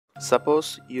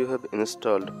Suppose you have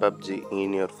installed PUBG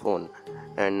in your phone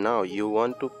and now you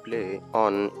want to play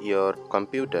on your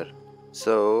computer.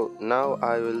 So now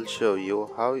I will show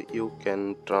you how you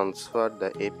can transfer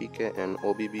the APK and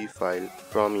OBB file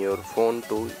from your phone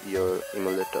to your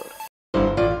emulator.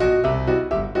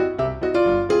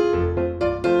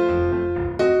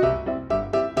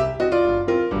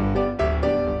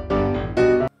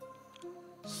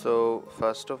 So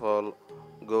first of all,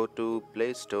 go to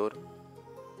Play Store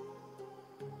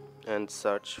and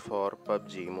search for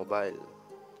PUBG Mobile.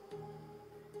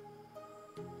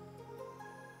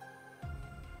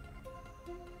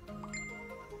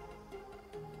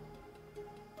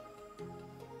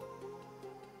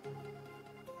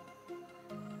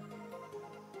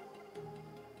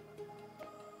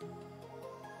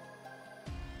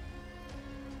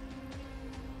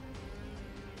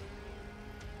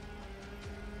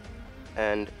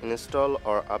 And install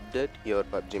or update your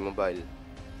PUBG Mobile.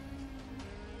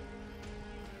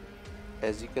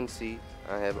 As you can see,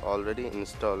 I have already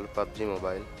installed PUBG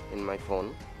Mobile in my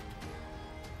phone.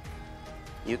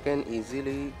 You can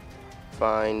easily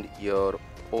find your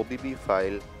OBB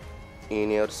file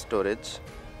in your storage.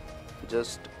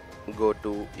 Just go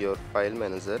to your file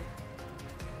manager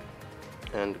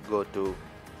and go to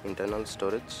internal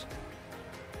storage,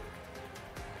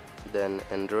 then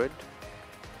Android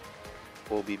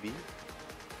OBB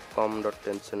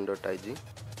com.tencent.ig,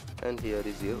 and here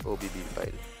is your OBB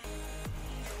file.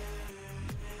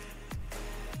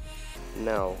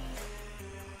 Now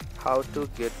how to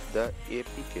get the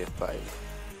APK file,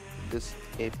 this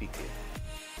APK.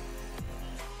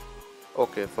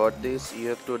 Okay, for this you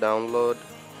have to download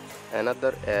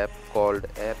another app called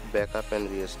App Backup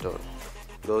and Restore.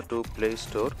 Go to Play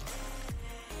Store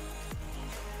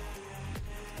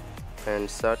and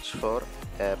search for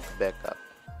App Backup.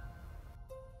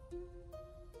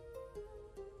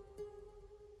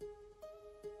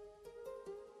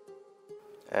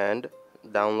 And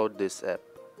download this app.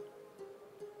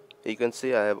 You can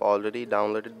see I have already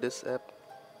downloaded this app.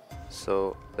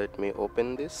 So let me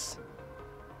open this.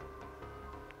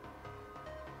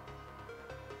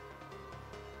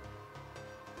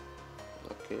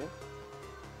 Okay.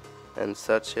 And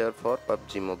search here for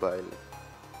PUBG Mobile.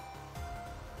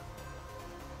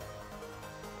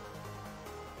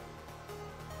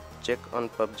 Check on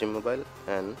PUBG Mobile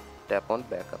and tap on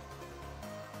Backup.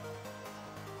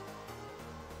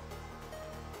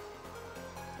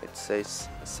 It says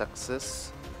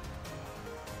success.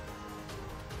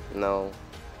 Now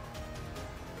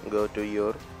go to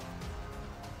your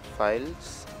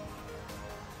files,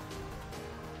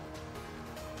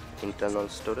 internal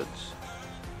storage,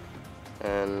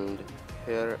 and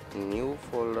here new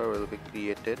folder will be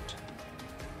created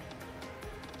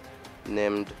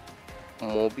named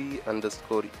mobi_uses_app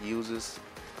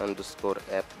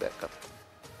backup.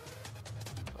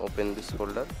 Open this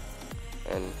folder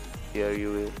and here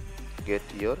you will get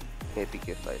your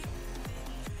APK file.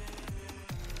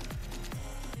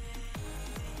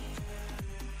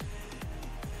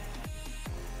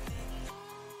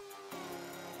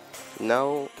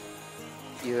 Now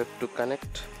you have to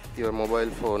connect your mobile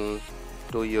phone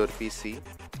to your PC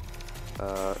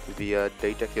via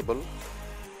data cable.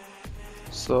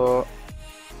 So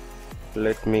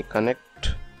let me connect.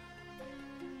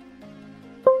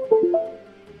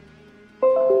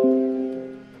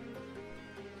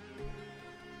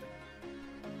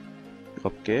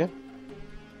 Okay,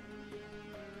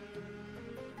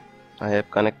 I have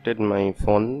connected my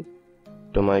phone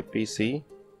to my PC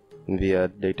via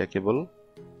data cable.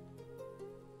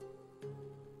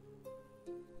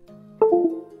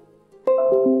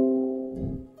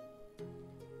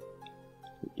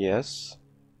 Yes.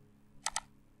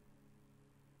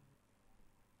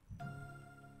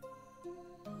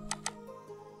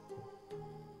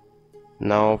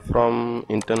 Now from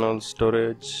internal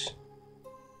storage,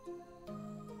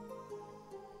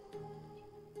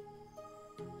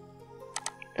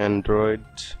 Android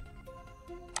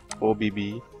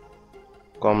OBB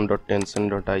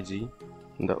com.tencent.ig,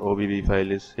 the OBB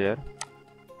file is here.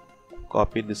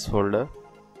 Copy this folder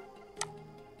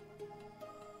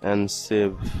and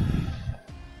save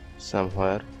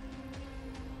somewhere.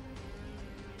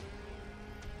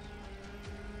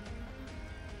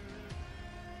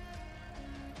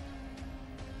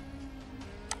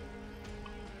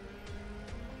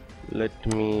 Let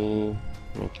me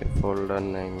make a folder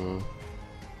name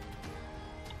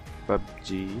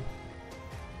PUBG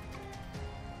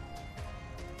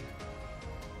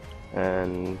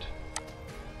and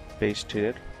paste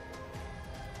here.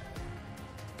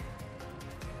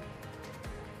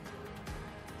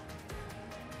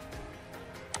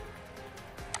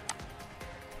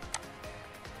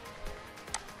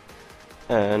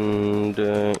 and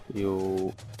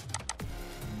you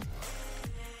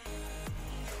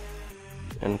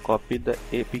and copy the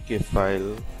APK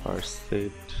file or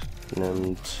set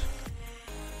named,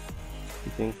 I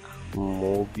think,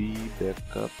 Mobi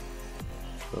backup.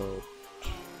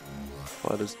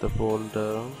 What is the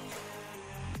folder?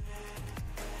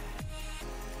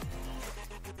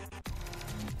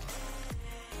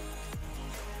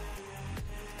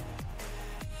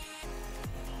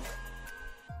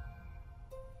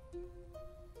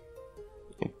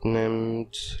 It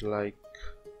named like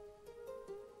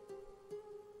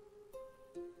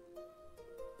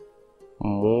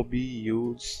Mobi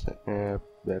use app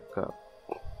backup.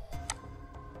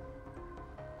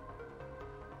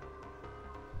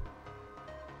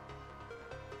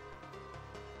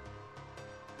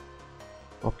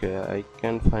 Okay, I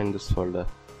can't find this folder.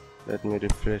 Let me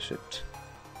refresh it.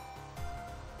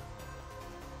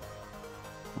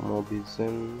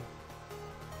 Mobizin.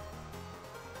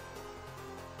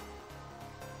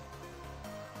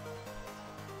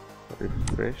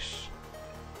 Refresh.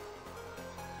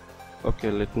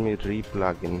 Okay, let me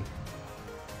re-plug in.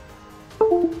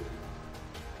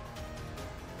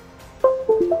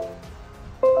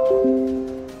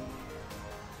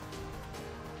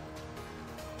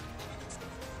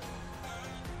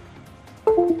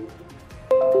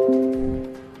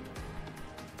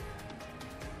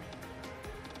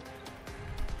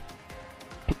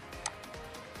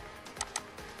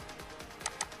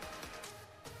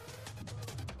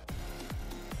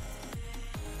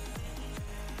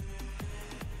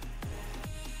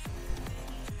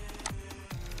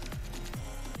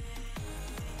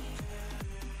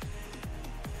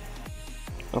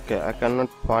 Okay, I cannot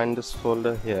find this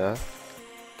folder here,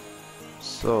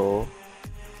 so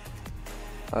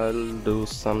I'll do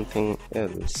something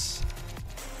else.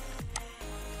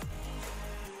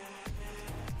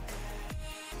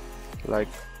 Like,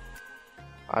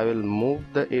 I will move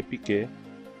the APK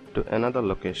to another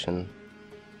location,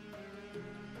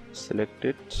 select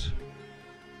it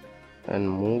and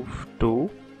move to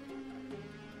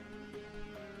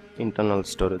internal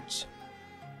storage.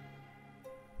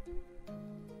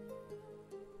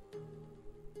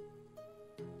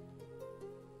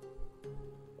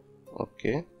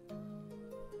 Okay,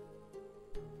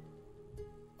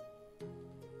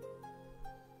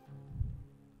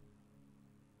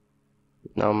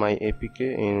 now my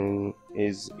APK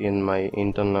is in my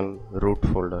internal root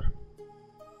folder.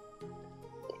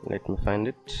 Let me find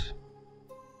it.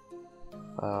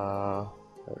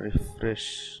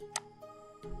 Refresh.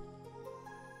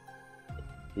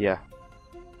 Yeah,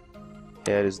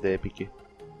 here is the APK.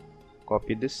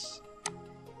 Copy this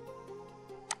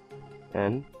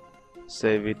and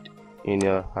save it in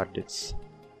your hard disk.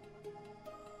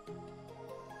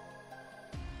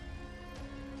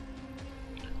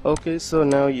 Okay, so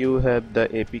now you have the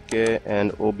APK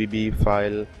and OBB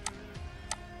file.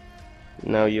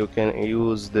 Now you can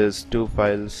use these two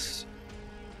files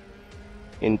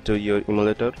into your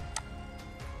emulator.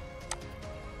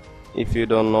 If you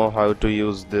don't know how to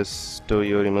use this to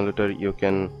your emulator, you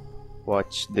can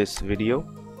watch this video.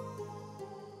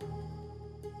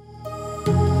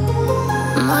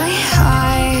 My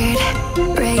heart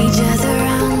rages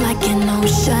around like an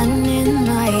ocean.